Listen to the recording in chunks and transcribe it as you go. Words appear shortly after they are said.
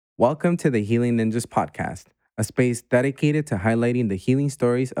Welcome to the Healing Ninjas podcast, a space dedicated to highlighting the healing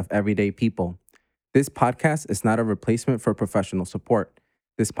stories of everyday people. This podcast is not a replacement for professional support.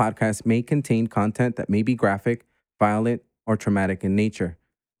 This podcast may contain content that may be graphic, violent, or traumatic in nature.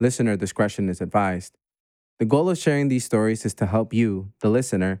 Listener discretion is advised. The goal of sharing these stories is to help you, the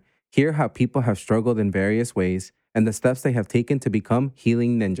listener, hear how people have struggled in various ways and the steps they have taken to become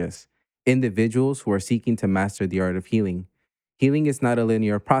healing ninjas, individuals who are seeking to master the art of healing. Healing is not a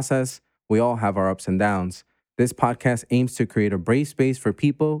linear process. We all have our ups and downs. This podcast aims to create a brave space for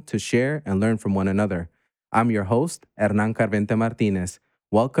people to share and learn from one another. I'm your host, Hernan Carvente Martinez.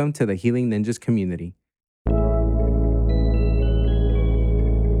 Welcome to the Healing Ninjas community.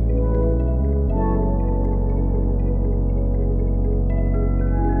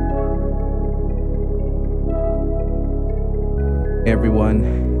 Hey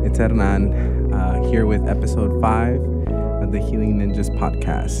everyone, it's Hernan here with episode 5 of the Healing Ninjas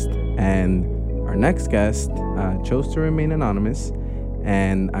podcast. And our next guest chose to remain anonymous.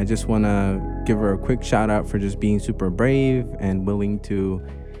 And I just want to give her a quick shout out for just being super brave and willing to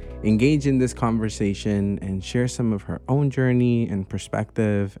engage in this conversation and share some of her own journey and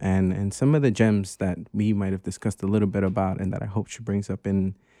perspective and some of the gems that we might have discussed a little bit about and that I hope she brings up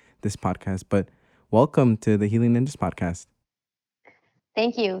in this podcast. But welcome to the Healing Ninjas podcast.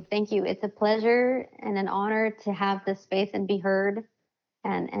 Thank you. Thank you. It's a pleasure and an honor to have this space and be heard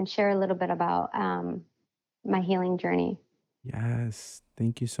and share a little bit about my healing journey. Yes,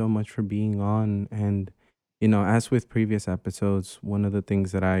 thank you so much for being on. And, you know, as with previous episodes, one of the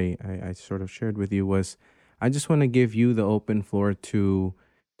things that I sort of shared with you was I just want to give you the open floor to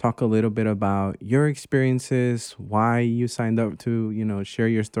talk a little bit about your experiences, why you signed up to, share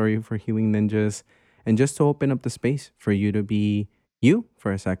your story for Healing Ninjas, and just to open up the space for you to be you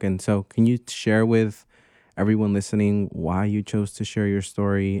for a second. So, can you share with everyone listening why you chose to share your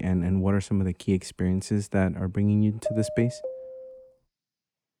story and what are some of the key experiences that are bringing you to this space?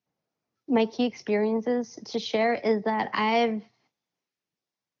 My key experiences to share is that I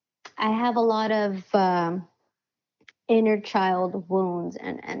have a lot of inner child wounds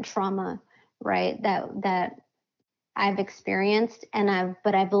and trauma, right? That I've experienced, and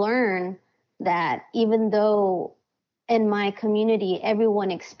I've learned that even though in my community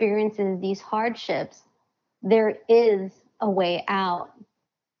everyone experiences these hardships, there is a way out.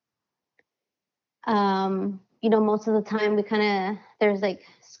 Most of the time we kind of there's like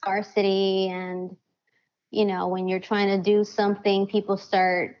scarcity, and when you're trying to do something, people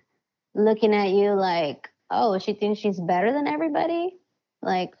start looking at you like, oh, she thinks she's better than everybody.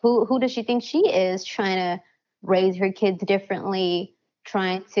 Like, who does she think she is, trying to raise her kids differently,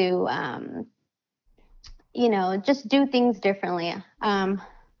 trying to just do things differently. Can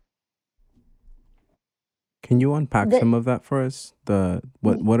you unpack The some of that for us?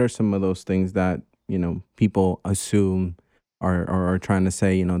 What are some of those things that, people assume or are trying to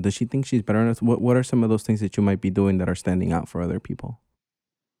say, does she think she's better than us? What are some of those things that you might be doing that are standing out for other people?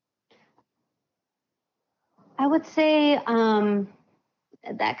 I would say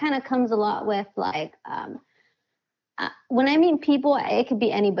that kind of comes a lot with like when I mean people, it could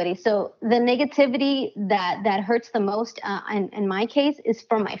be anybody. So the negativity that hurts the most, in my case, is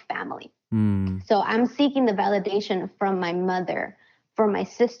from my family. Mm, So I'm seeking the validation from my mother, from my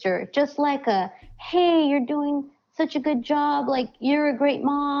sister, just like hey, you're doing such a good job, like you're a great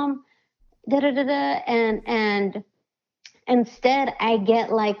mom, da da da da, and instead I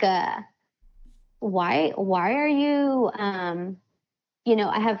get like a why are you I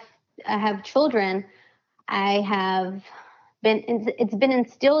have children. I have it's been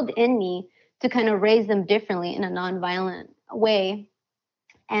instilled in me to kind of raise them differently in a nonviolent way.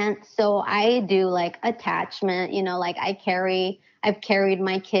 And so I do like attachment, like I've carried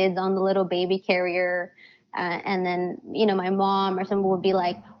my kids on the little baby carrier. And then, my mom or someone would be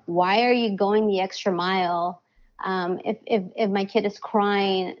like, why are you going the extra mile? If my kid is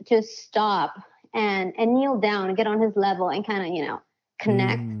crying, just stop and kneel down and get on his level and kind of,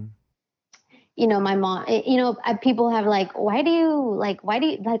 connect. mm, My mom, people have like, why do you like,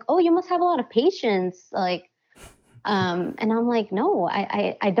 oh, you must have a lot of patience. Like, and I'm like, no,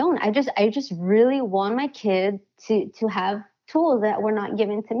 I don't. I just really want my kid to have tools that were not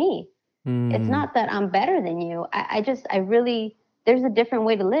given to me. It's mm. not that I'm better than you. I really, there's a different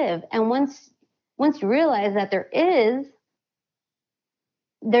way to live. And once you realize that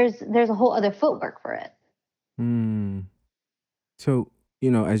there's a whole other footwork for it. Mm. So,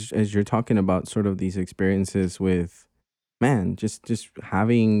 as you're talking about sort of these experiences with man, just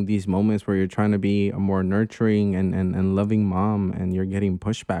having these moments where you're trying to be a more nurturing and loving mom and you're getting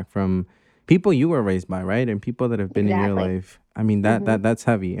pushback from, people you were raised by, right? And people that have been in your Exactly. life. I mean, Hmm. that's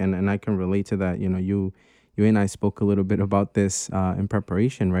heavy, and I can relate to that. You and I spoke a little bit about this in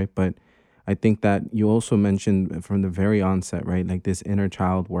preparation, right? But I think that you also mentioned from the very onset, right? Like this inner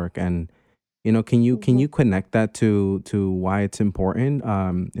child work, and can Hmm. you connect that to why it's important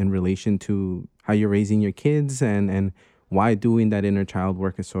in relation to how you're raising your kids, and why doing that inner child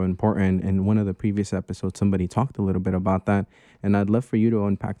work is so important. In one of the previous episodes, somebody talked a little bit about that, and I'd love for you to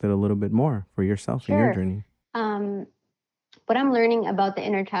unpack that a little bit more for yourself and your Sure. journey. Um, what I'm learning about the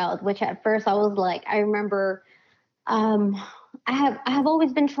inner child, which at first I was like, I remember, um, I have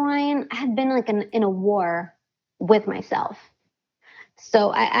always been trying. I had been like in a war with myself.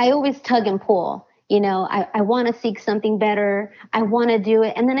 So I always tug and pull. I want to seek something better. I want to do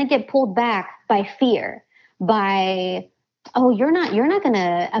it, and then I get pulled back by fear, by, oh, you're not going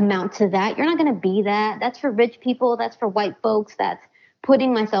to amount to that. You're not going to be that. That's for rich people. That's for white folks. That's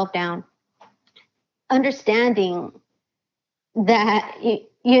putting myself down. Understanding that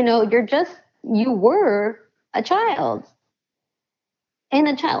you were a child, and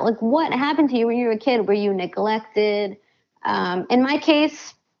a child, like, what happened to you when you were a kid? Were you neglected? In my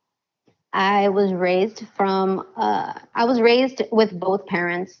case, I was raised with both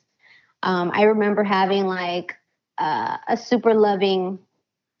parents. I remember having like a super loving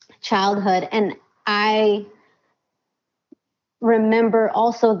childhood, and I remember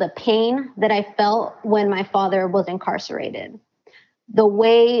also the pain that I felt when my father was incarcerated. The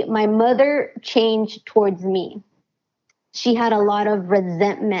way my mother changed towards me, she had a lot of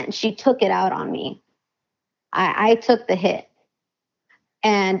resentment. She took it out on me. I took the hit,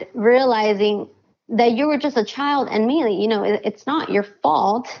 and realizing that you were just a child, and me, it's not your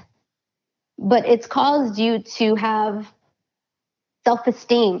fault, but it's caused you to have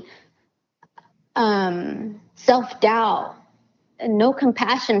self-esteem, self-doubt, no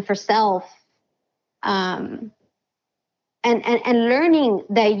compassion for self, um, and learning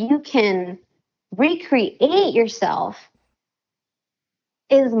that you can recreate yourself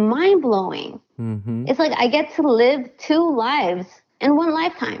is mind-blowing. Mm-hmm. It's like I get to live two lives in one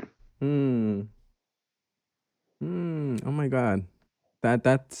lifetime. Mm. Oh my God,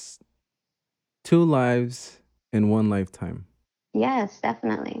 that's two lives in one lifetime. Yes,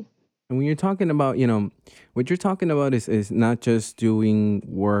 definitely. And when you're talking about, what you're talking about is not just doing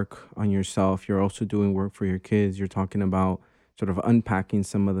work on yourself, you're also doing work for your kids. You're talking about sort of unpacking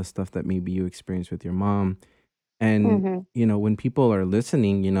some of the stuff that maybe you experienced with your mom. And, Hmm. when people are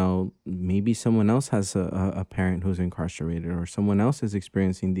listening, maybe someone else has a parent who's incarcerated, or someone else is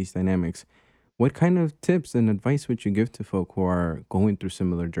experiencing these dynamics. What kind of tips and advice would you give to folk who are going through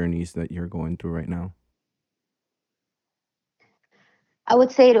similar journeys that you're going through right now? I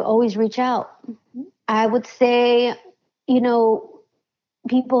would say to always reach out. I would say, you know,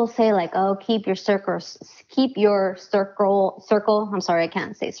 people say like, oh, keep your circle. I'm sorry, I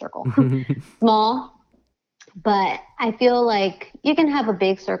can't say circle, small. But I feel like you can have a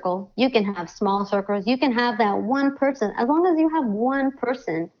big circle, you can have small circles, you can have that one person. As long as you have one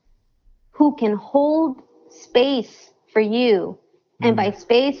person who can hold space for you, and by Mm,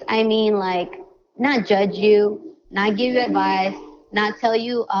 space I mean like not judge you, not give you advice, not tell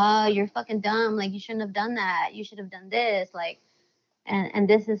you, oh, you're fucking dumb, like you shouldn't have done that, you should have done this, like, and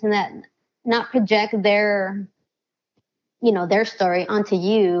this and that, not project their story onto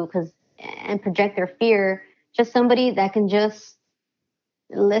you, because and project their fear. Just somebody that can just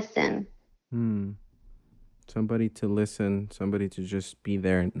listen. mm. Somebody to listen, somebody to just be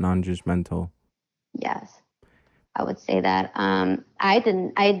there, non-judgmental. Yes, I would say that. I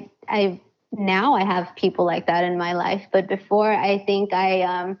didn't. I Now I have people like that in my life, but before, I think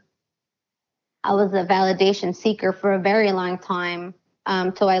I was a validation seeker for a very long time.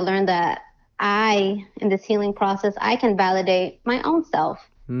 So I learned that in this healing process, I can validate my own self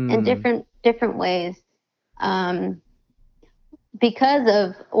in Hmm. different ways. Um, because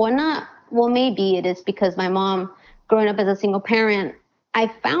of, well, not, well, maybe it is because my mom, growing up as a single parent,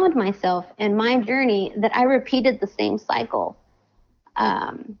 I found myself in my journey that I repeated the same cycle.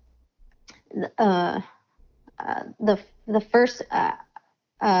 Um, uh, the first uh,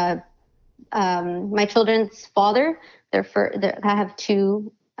 my children's father, I have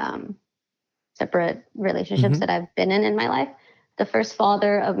two separate relationships Mm-hmm. that I've been in my life. The first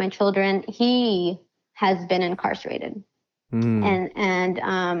father of my children, he has been incarcerated, Mm.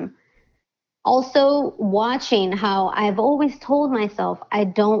 and also watching how I've always told myself I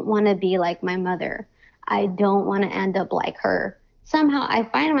don't want to be like my mother. I don't want to end up like her. Somehow I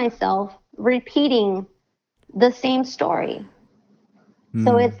find myself repeating the same story.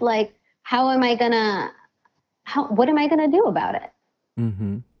 So Mm. it's like, how am I gonna, what am I gonna do about it?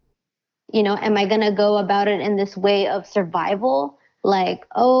 Mm-hmm. Am I going to go about it in this way of survival? Like,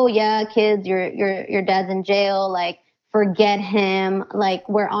 oh yeah, kids, your dad's in jail. Like, forget him. Like,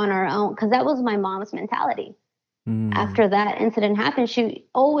 we're on our own. Cause that was my mom's mentality. After that incident happened, she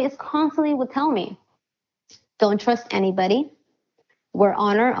always constantly would tell me, don't trust anybody. We're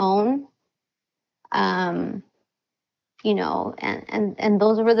on our own. And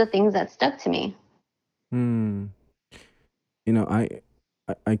those were the things that stuck to me.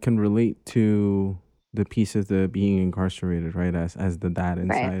 I can relate to the piece of the being incarcerated, right? As the dad Right.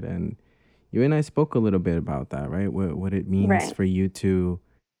 inside, and you and I spoke a little bit about that, right? What it means Right. for you to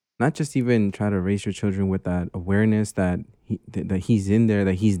not just even try to raise your children with that awareness that that he's in there,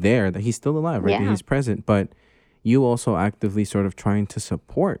 that he's still alive, right? That Yeah. he's present, but you also actively sort of trying to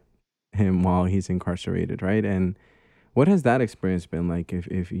support him while he's incarcerated, right? And what has that experience been like,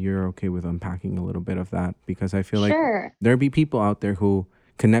 if you're okay with unpacking a little bit of that? Because I feel like Sure. there'll be people out there who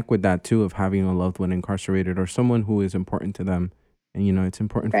connect with that too, of having a loved one incarcerated or someone who is important to them. And, it's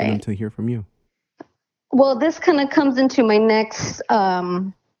important for them Right. to hear from you. Well, this kind of comes into my next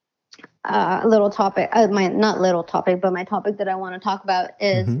little topic. My not little topic, but my topic that I want to talk about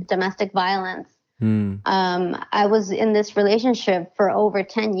is domestic violence. I was in this relationship for over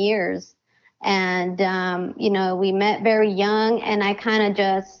 10 years. And, we met very young, and I kind of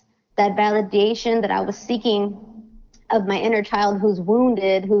just, that validation that I was seeking of my inner child who's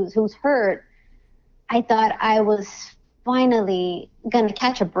wounded, who's hurt, I thought I was finally going to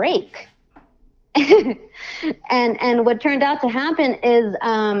catch a break. and what turned out to happen is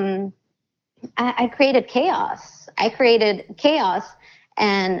I created chaos. I created chaos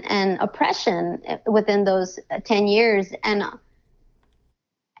and oppression within those 10 years. And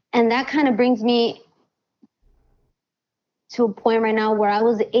that kind of brings me to a point right now where I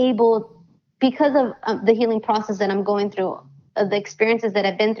was able, because of the healing process that I'm going through, of the experiences that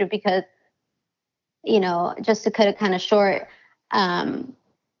I've been through, because, just to cut it kind of short,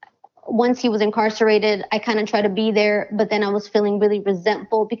 once he was incarcerated, I kind of tried to be there, but then I was feeling really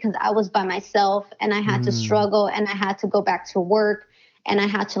resentful because I was by myself and I had to struggle, and I had to go back to work, and I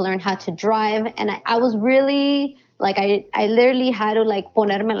had to learn how to drive. And I was really like, I literally had to like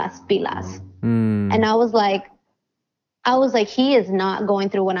ponerme las pilas. And I was like, he is not going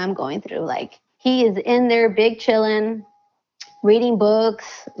through what I'm going through. Like, he is in there big chilling, reading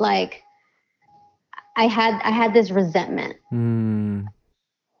books. Like, I had this resentment. And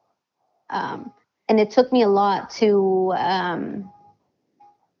it took me a lot to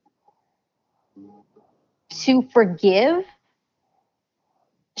forgive,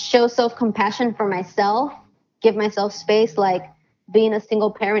 show self-compassion for myself, give myself space. Like, being a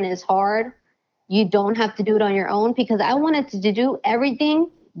single parent is hard. You don't have to do it on your own, because I wanted to do everything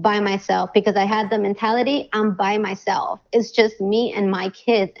by myself, because I had the mentality, I'm by myself. It's just me and my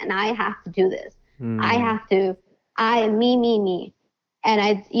kids, and I have to do this. I have to, me.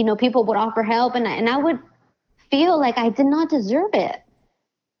 And people would offer help, and I would feel like I did not deserve it.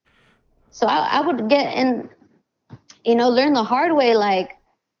 So I would get in, learn the hard way, like,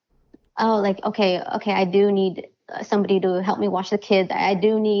 oh, like, okay, I do need somebody to help me watch the kids. I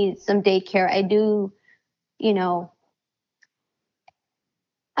do need some daycare. I do,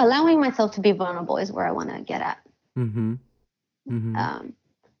 allowing myself to be vulnerable is where I want to get at.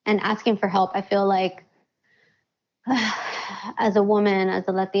 And asking for help. I feel like as a woman, as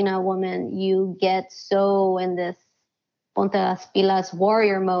a Latina woman, you get so in this ponte las pilas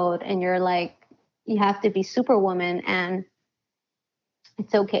warrior mode, and you're like, you have to be superwoman, and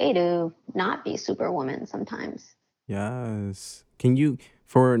it's okay to not be superwoman sometimes. Yes. Can you,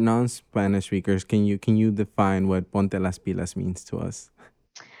 for non-Spanish speakers, can you define what ponte las pilas means to us?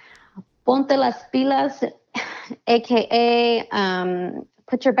 Ponte las pilas, aka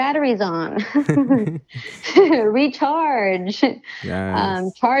put your batteries on, recharge,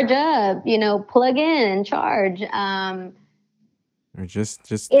 Yes. charge up, plug in and charge. Or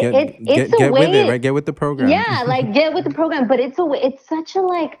just It's a get with it, way. right? Get with the program. Yeah, like, get with the program. But it's such a,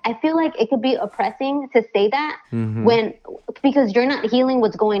 like, I feel like it could be oppressing to say that because you're not healing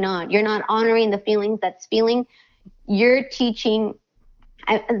what's going on. You're not honoring the feelings that's feeling. You're teaching.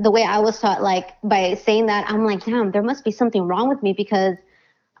 The way I was taught, like, by saying that, I'm like, damn, there must be something wrong with me, because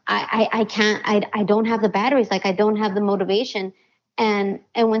I can't, I don't have the batteries. Like, I don't have the motivation. And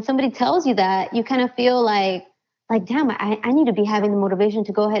when somebody tells you that, you kind of feel like, damn, I need to be having the motivation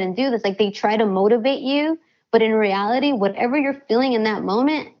to go ahead and do this. Like, they try to motivate you, but in reality, whatever you're feeling in that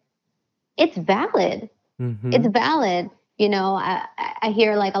moment, it's valid. It's valid. I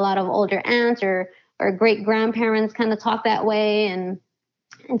hear like a lot of older aunts or great grandparents kind of talk that way. And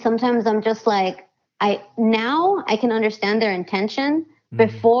sometimes I'm just like, I can understand their intention, Mm.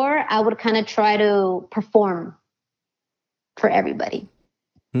 Before, I would kind of try to perform for everybody.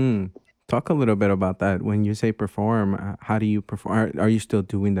 Hmm. Talk a little bit about that. When you say perform, how do you perform? Are you still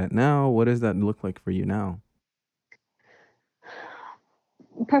doing that now? What does that look like for you now?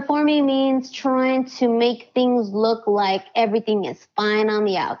 Performing means trying to make things look like everything is fine on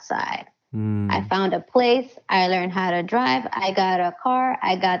the outside. I Mm. found a place, I learned how to drive, I got a car,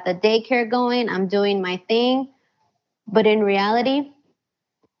 I got the daycare going, I'm doing my thing. But in reality,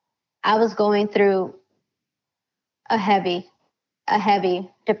 I was going through a heavy, a heavy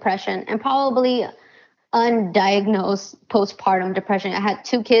depression and probably undiagnosed postpartum depression. I had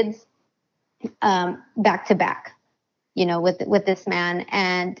two kids back to back, with this man,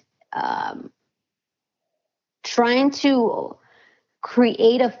 and um, trying to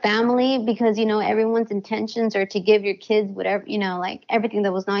create a family because everyone's intentions are to give your kids whatever, like everything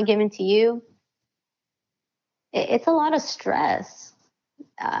that was not given to you. It's a lot of stress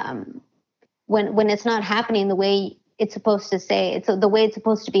um, when it's not happening the way it's supposed to say it's the way it's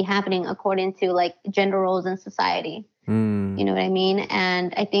supposed to be happening according to like gender roles in society. You Mm. know what I mean?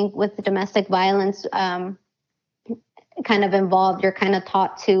 And I think with the domestic violence kind of involved, you're kind of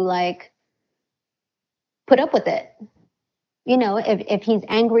taught to like put up with it. If he's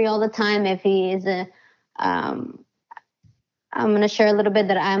angry all the time, if he is a um, I'm going to share a little bit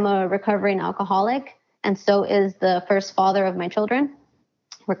that I'm a recovering alcoholic, and so is the first father of my children,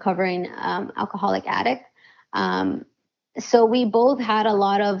 recovering alcoholic addict. Um, so we both had a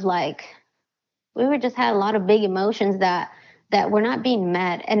lot of like, we were just had a lot of big emotions that were not being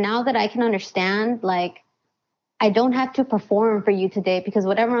met. And now that I can understand, like, I don't have to perform for you today because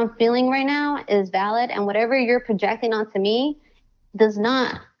whatever I'm feeling right now is valid, and whatever you're projecting onto me does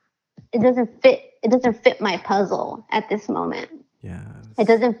not. It doesn't fit my puzzle at this moment. It Yes.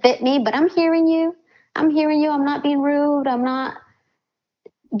 doesn't fit me, but I'm hearing you. I'm hearing you. I'm not being rude. I'm not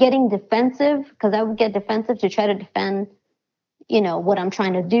getting defensive because I would get defensive to try to defend, what I'm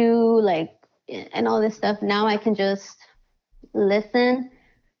trying to do, like, and all this stuff. Now I can just listen,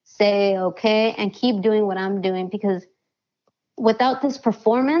 say okay, and keep doing what I'm doing because without this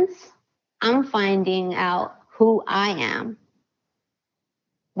performance, I'm finding out who I am.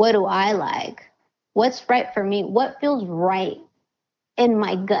 What do I like? What's right for me? What feels right in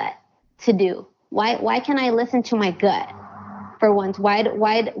my gut to do? Why can't I listen to my gut for once? Why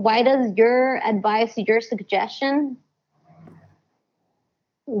does your advice, your suggestion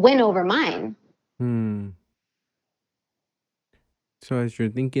win over mine? Hmm. So as you're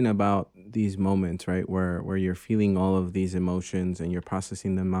thinking about these moments, right, where you're feeling all of these emotions and you're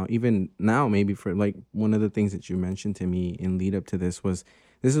processing them out, even now, maybe for like one of the things that you mentioned to me in lead up to this was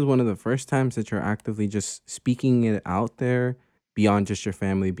this is one of the first times that you're actively just speaking it out there beyond just your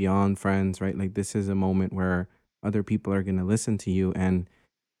family, beyond friends, right? Like this is a moment where other people are gonna listen to you, and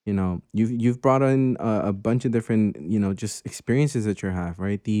you've brought in a bunch of different just experiences that you have,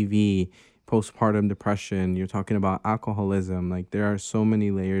 right? DV, postpartum depression, you're talking about alcoholism. Like there are so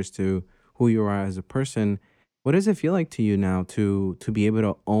many layers to who you are as a person. What does it feel like to you now to be able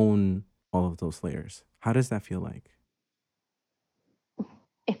to own all of those layers? How does that feel like?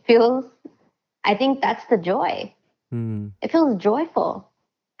 It feels, I think that's the joy. Mm. It feels joyful.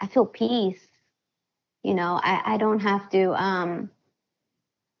 I feel peace. I don't have to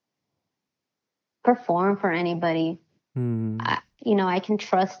perform for anybody. Mm. I can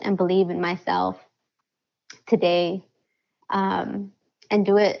trust and believe in myself today, um, and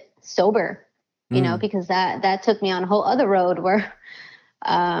do it sober, Mm. because that took me on a whole other road where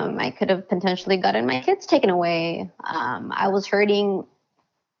I could have potentially gotten my kids taken away. I was hurting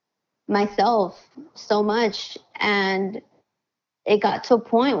myself so much, and it got to a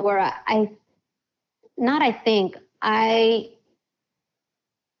point where I not I think I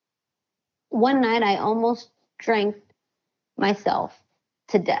one night I almost drank myself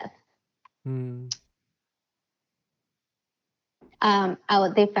to death. Mm.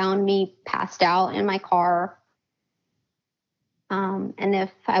 They found me passed out in my car. And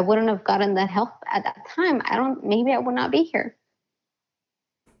if I wouldn't have gotten that help at that time, maybe I would not be here.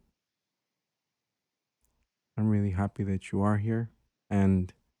 I'm really happy that you are here,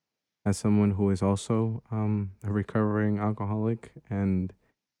 and as someone who is also a recovering alcoholic, and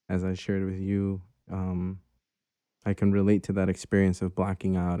as I shared with you, I can relate to that experience of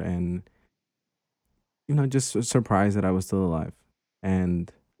blacking out and just surprised that I was still alive.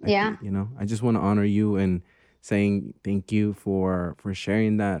 And Yeah. I just want to honor you and saying thank you for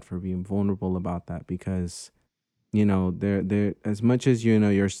sharing that, for being vulnerable about that, because there as much as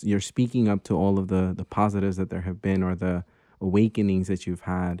you're speaking up to all of the positives that there have been, or the awakenings that you've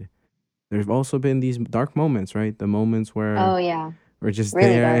had. There've also been these dark moments, right? The moments where Oh, yeah. we're just Really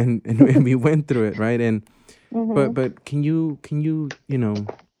there, dark. and we went through it, right? And Hmm. but can you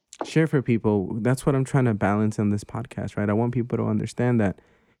share for people? That's what I'm trying to balance on this podcast, right? I want people to understand that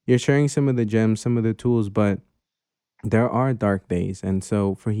you're sharing some of the gems, some of the tools, but there are dark days. And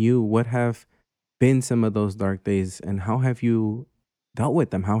so for you, what have been some of those dark days, and how have you dealt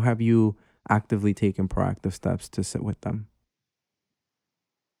with them? How have you actively taken proactive steps to sit with them?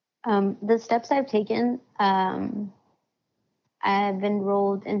 The steps I've taken, I've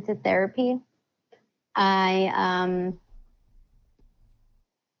enrolled into therapy. I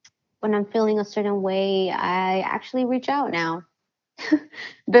When I'm feeling a certain way, I actually reach out now.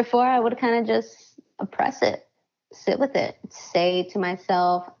 Before, I would kind of just oppress it, sit with it, say to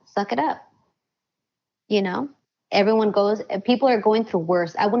myself, suck it up. You know, everyone goes, people are going through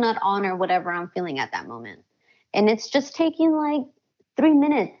worse. I will not honor whatever I'm feeling at that moment. And it's just taking like 3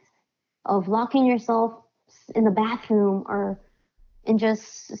 minutes of locking yourself in the bathroom or and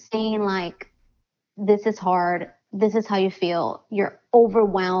just saying like, this is hard, this is how you feel, you're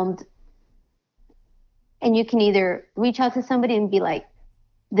overwhelmed, and you can either reach out to somebody and be like,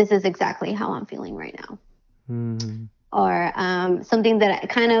 this is exactly how I'm feeling right now, Mm, or something that I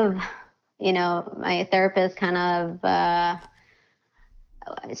kind of, my therapist kind of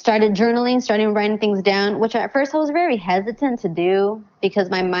started journaling, started writing things down, which at first I was very hesitant to do because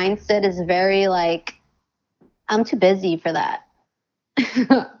my mindset is very like, I'm too busy for that.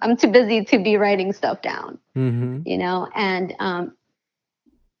 I'm too busy to be writing stuff down, mm-hmm. and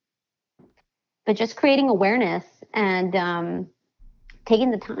but just creating awareness and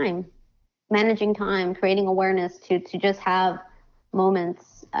taking the time, managing time, creating awareness to just have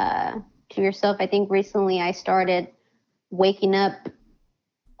moments to yourself. I think recently I started waking up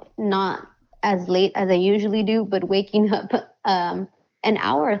not as late as I usually do, but waking up an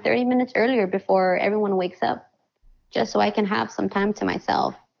hour, 30 minutes earlier before everyone wakes up, just so I can have some time to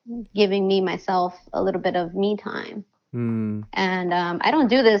myself, giving me myself a little bit of me time. Mm. And I don't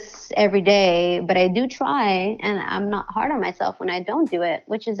do this every day, but I do try, and I'm not hard on myself when I don't do it,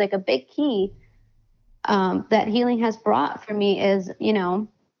 which is like a big key that healing has brought for me is,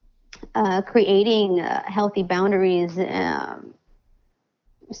 creating healthy boundaries,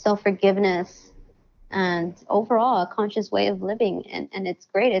 self forgiveness, and overall a conscious way of living. And it's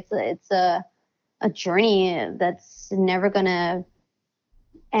great. It's a journey that's never gonna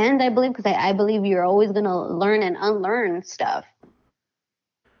end, I believe, because I believe you're always gonna learn and unlearn stuff.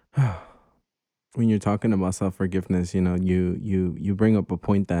 When you're talking about self-forgiveness, you bring up a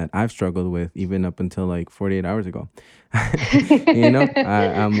point that I've struggled with even up until like 48 hours ago.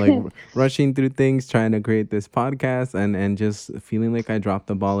 I'm like rushing through things, trying to create this podcast, and just feeling like I dropped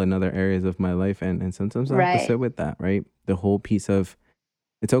the ball in other areas of my life, and sometimes I have to Right. sit with that, right? The whole piece of,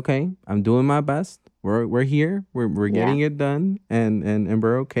 it's okay, I'm doing my best, we're here, we're Yeah. getting it done, and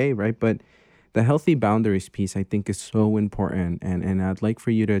we're okay, right? But the healthy boundaries piece, I think, is so important, and I'd like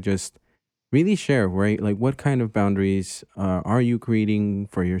for you to just really share, right? Like, what kind of boundaries are you creating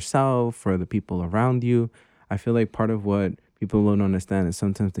for yourself, for the people around you? I feel like part of what people don't understand is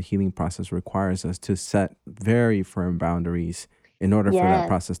sometimes the healing process requires us to set very firm boundaries in order for that Yes.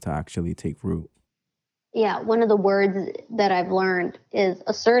 process to actually take root. Yeah. One of the words that I've learned is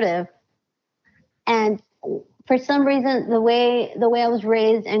assertive. And for some reason, the way I was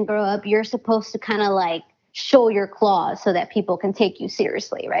raised and grow up, you're supposed to kind of like show your claws so that people can take you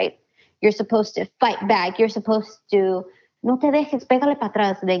seriously, right? You're supposed to fight back. You're supposed to no te dejes, pégale para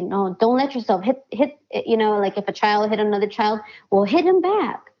atrás. Like, no, don't let yourself hit. Like if a child hit another child, well, hit him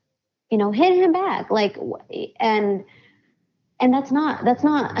back. Hit him back. Like, and that's not that's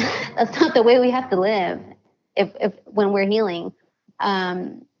not the way we have to live. If when we're healing.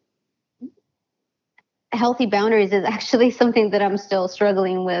 Um, Healthy boundaries is actually something that I'm still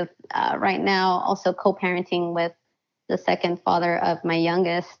struggling with right now. Also, co-parenting with the second father of my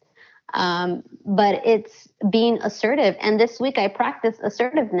youngest, but it's being assertive. And this week, I practiced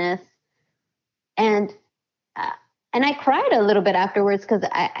assertiveness, and uh, and I cried a little bit afterwards because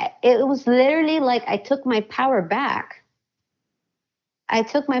it was literally like I took my power back. I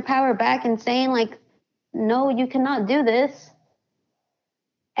took my power back and saying like, no, you cannot do this,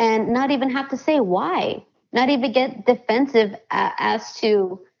 and not even have to say why, not even get defensive as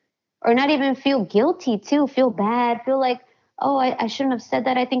to, or not even feel guilty too, feel bad, feel like, oh, I shouldn't have said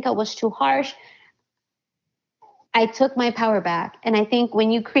that. I think I was too harsh. I took my power back. And I think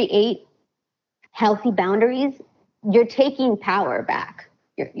when you create healthy boundaries, you're taking power back.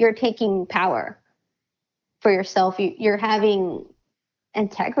 You're taking power for yourself. You're having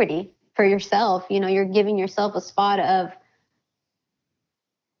integrity for yourself. You're giving yourself a spot of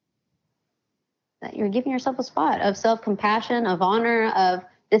that you're giving yourself a spot of self-compassion, of honor, of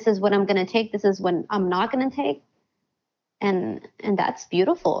this is what I'm going to take, this is what I'm not going to take. And that's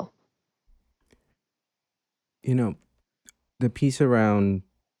beautiful. You know, the piece around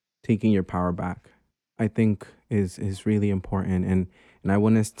taking your power back, I think is really important, and I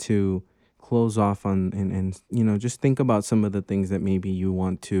want us to close off on and just think about some of the things that maybe you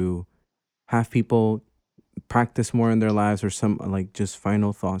want to have people practice more in their lives, or some like just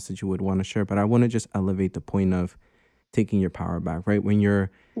final thoughts that you would want to share. But I want to just elevate the point of taking your power back, right? When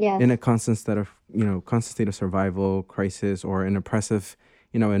you're Yes. in a constant state of survival, crisis, or in oppressive,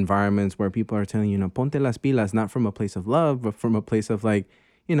 environments where people are telling you, ponte las pilas, not from a place of love, but from a place of like,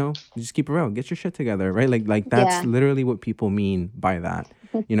 just keep it real, get your shit together, right? Like that's Yeah. literally what people mean by that.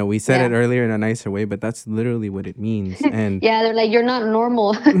 We said it Yeah. earlier in a nicer way, but that's literally what it means. And Yeah, they're like, you're not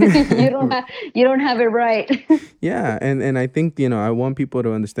normal. You don't have it right. yeah, and I think, I want people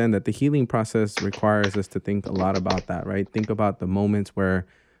to understand that the healing process requires us to think a lot about that, right? Think about the moments where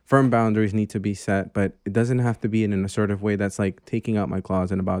firm boundaries need to be set, but it doesn't have to be in an assertive way that's like taking out my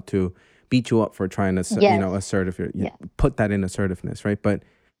claws and about to beat you up for trying to, Yes. assertive, Yeah. put that in assertiveness, right? But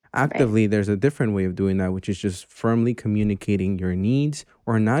Right. actively, there's a different way of doing that, which is just firmly communicating your needs,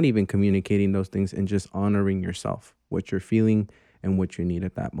 or not even communicating those things, and just honoring yourself, what you're feeling and what you need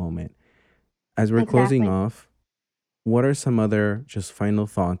at that moment. As we're closing Exactly. off, what are some other just final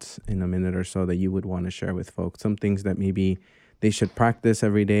thoughts in a minute or so that you would want to share with folks? Some things that maybe they should practice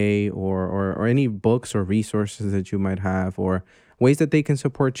every day, or any books or resources that you might have, or ways that they can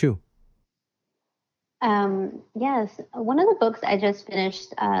support you. Yes, one of the books I just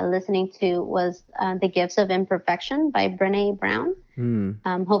finished listening to was The Gifts of Imperfection by Brene Brown. Hmm.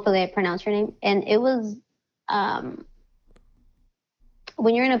 Hopefully I pronounced her name. And it was, um,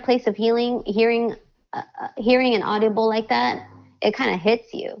 when you're in a place of healing, hearing an audible like that, it kind of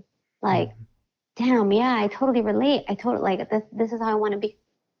hits you. Like, damn, yeah, I totally relate. I totally like this is how I want to be.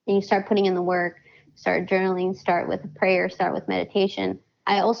 And you start putting in the work, start journaling, start with prayer, start with meditation.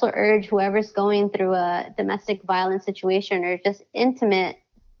 I also urge whoever's going through a domestic violence situation, or just intimate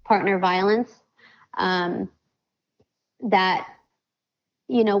partner violence, that,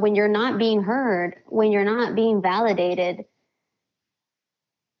 when you're not being heard, when you're not being validated,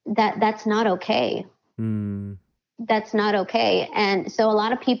 that's not okay. Hmm. That's not okay. And so a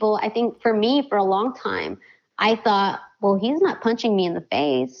lot of people, I think for me, for a long time, I thought, well, he's not punching me in the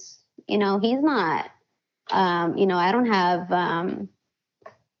face. He's not, I don't have,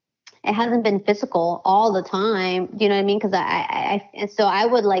 it hasn't been physical all the time. Do you know what I mean? Because and so I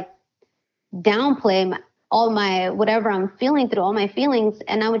would like downplay all my whatever I'm feeling through, all my feelings,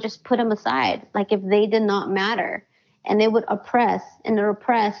 and I would just put them aside, like if they did not matter, and they would oppress and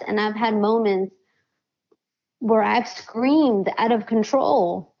repress. And I've had moments where I've screamed out of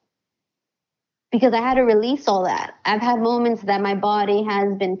control because I had to release all that. I've had moments that my body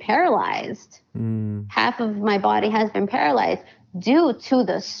has been paralyzed. Half of my body has been paralyzed due to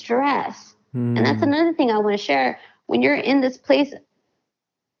the stress. And that's another thing I want to share. When you're in this place,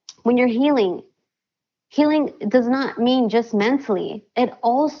 when you're healing does not mean just mentally. It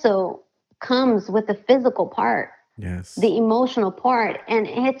also comes with the physical part, Yes. the emotional part, and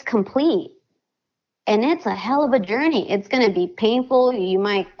it's complete. And it's a hell of a journey. It's going to be painful. You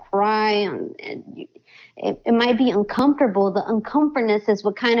might cry, and it might be uncomfortable. The uncomfortness is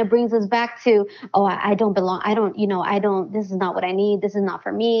what kind of brings us back to, oh, I don't belong. I don't, this is not what I need. This is not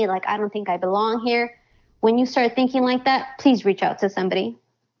for me. Like, I don't think I belong here. When you start thinking like that, please reach out to somebody.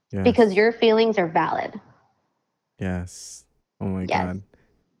 Yes. Because your feelings are valid. Yes. Oh my Yes. God.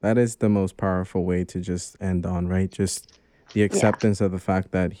 That is the most powerful way to just end on, right? Just the acceptance of the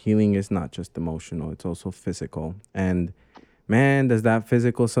fact that healing is not just emotional, it's also physical. And man, does that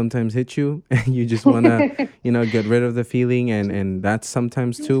physical sometimes hit you? You just want to, get rid of the feeling. And that's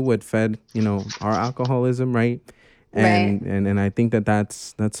sometimes too what fed, our alcoholism, right? And, Right. and I think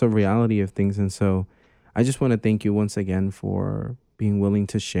that's a reality of things. And so I just want to thank you once again for being willing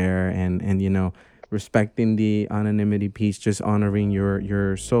to share, and respecting the anonymity piece, just honoring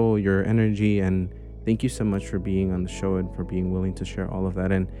your soul, your energy. And thank you so much for being on the show and for being willing to share all of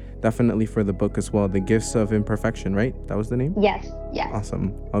that. And definitely for the book as well, The Gifts of Imperfection, right? That was the name? Yes.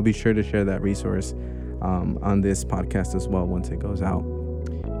 Awesome. I'll be sure to share that resource on this podcast as well once it goes out.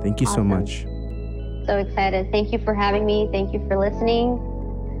 Thank you so Awesome. much. So excited. Thank you for having me. Thank you for listening.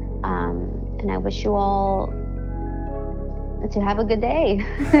 And I wish you all to have a good day.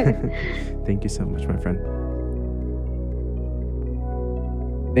 Thank you so much, my friend.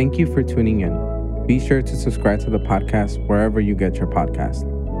 Thank you for tuning in. Be sure to subscribe to the podcast wherever you get your podcast,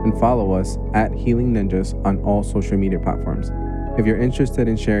 and follow us at Healing Ninjas on all social media platforms. If you're interested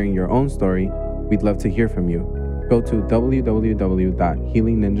in sharing your own story, We'd love to hear from you. Go to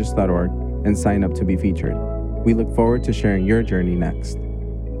www.healingninjas.org and sign up to be featured. We look forward to sharing your journey next.